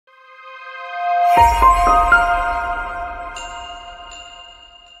For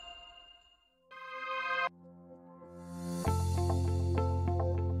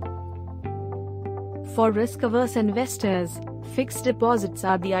risk-averse investors, fixed deposits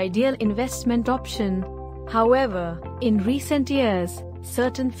are the ideal investment option. However, in recent years,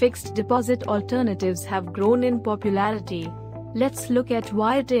 certain fixed deposit alternatives have grown in popularity. Let's look at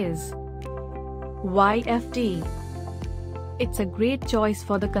why it is. Why FD? It's a great choice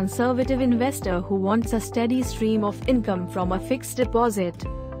for the conservative investor who wants a steady stream of income from a fixed deposit.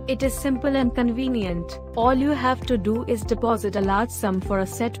 It is simple and convenient. All you have to do is deposit a large sum for a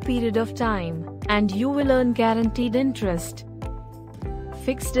set period of time, and you will earn guaranteed interest.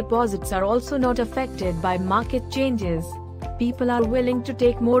 Fixed deposits are also not affected by market changes. People are willing to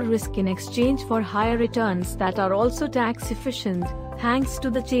take more risk in exchange for higher returns that are also tax efficient, thanks to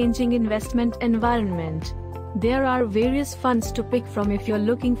the changing investment environment. There are various funds to pick from if you're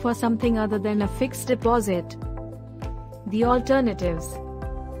looking for something other than a fixed deposit. The alternatives.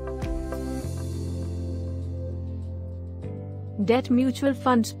 Debt mutual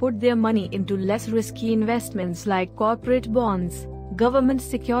funds put their money into less risky investments like corporate bonds, government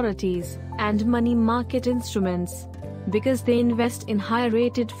securities, and money market instruments. Because they invest in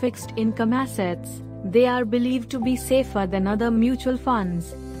higher-rated fixed income assets, they are believed to be safer than other mutual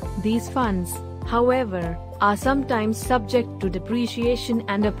funds. These funds, however, are sometimes subject to depreciation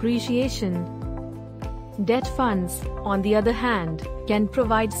and appreciation. Debt funds, on the other hand, can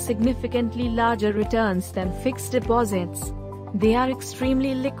provide significantly larger returns than fixed deposits. They are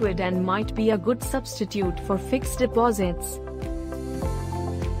extremely liquid and might be a good substitute for fixed deposits.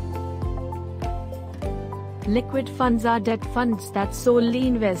 Liquid funds are debt funds that solely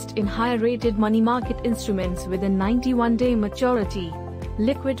invest in higher-rated money market instruments with a 91-day maturity.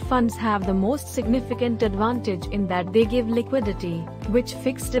 Liquid funds have the most significant advantage in that they give liquidity, which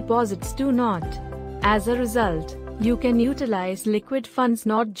fixed deposits do not. As a result, you can utilize liquid funds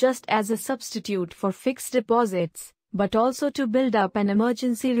not just as a substitute for fixed deposits, but also to build up an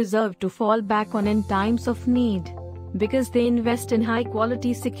emergency reserve to fall back on in times of need. Because they invest in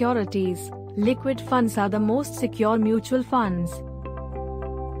high-quality securities, liquid funds are the most secure mutual funds.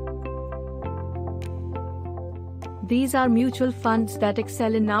 These are mutual funds that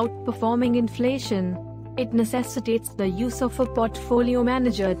excel in outperforming inflation. It necessitates the use of a portfolio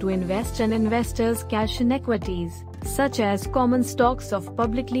manager to invest an investor's cash in equities, such as common stocks of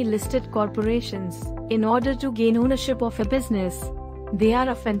publicly listed corporations, in order to gain ownership of a business. They are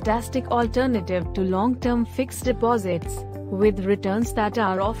a fantastic alternative to long-term fixed deposits, with returns that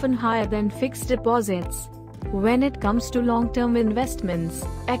are often higher than fixed deposits. When it comes to long-term investments,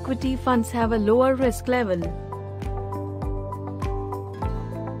 equity funds have a lower risk level.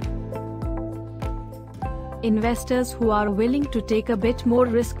 Investors who are willing to take a bit more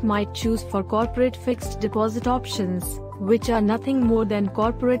risk might choose for corporate fixed deposit options, which are nothing more than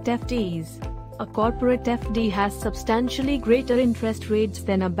corporate FDs. A corporate FD has substantially greater interest rates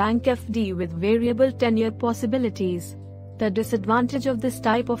than a bank FD with variable tenure possibilities. The disadvantage of this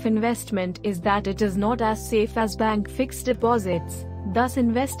type of investment is that it is not as safe as bank fixed deposits, thus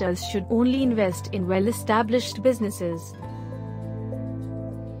investors should only invest in well-established businesses.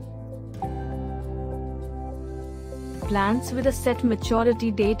 Plans with a set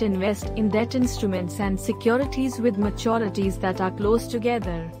maturity date invest in debt instruments and securities with maturities that are close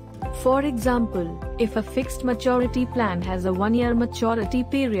together. For example, if a fixed maturity plan has a 1-year maturity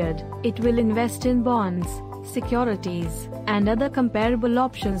period, it will invest in bonds, securities, and other comparable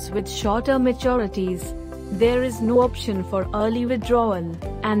options with shorter maturities. There is no option for early withdrawal,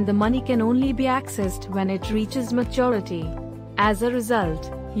 and the money can only be accessed when it reaches maturity. As a result,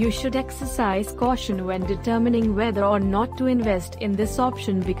 you should exercise caution when determining whether or not to invest in this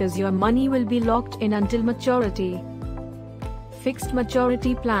option because your money will be locked in until maturity. Fixed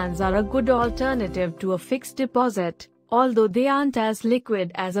maturity plans are a good alternative to a fixed deposit, although they aren't as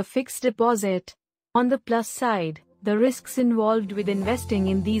liquid as a fixed deposit. On the plus side, the risks involved with investing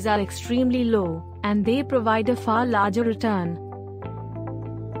in these are extremely low, and they provide a far larger return.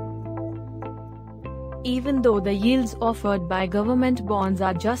 Even though the yields offered by government bonds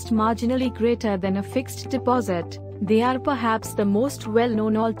are just marginally greater than a fixed deposit, they are perhaps the most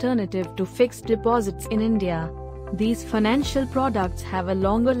well-known alternative to fixed deposits in India. These financial products have a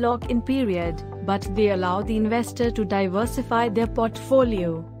longer lock-in period, but they allow the investor to diversify their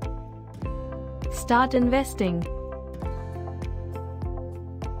portfolio. Start investing.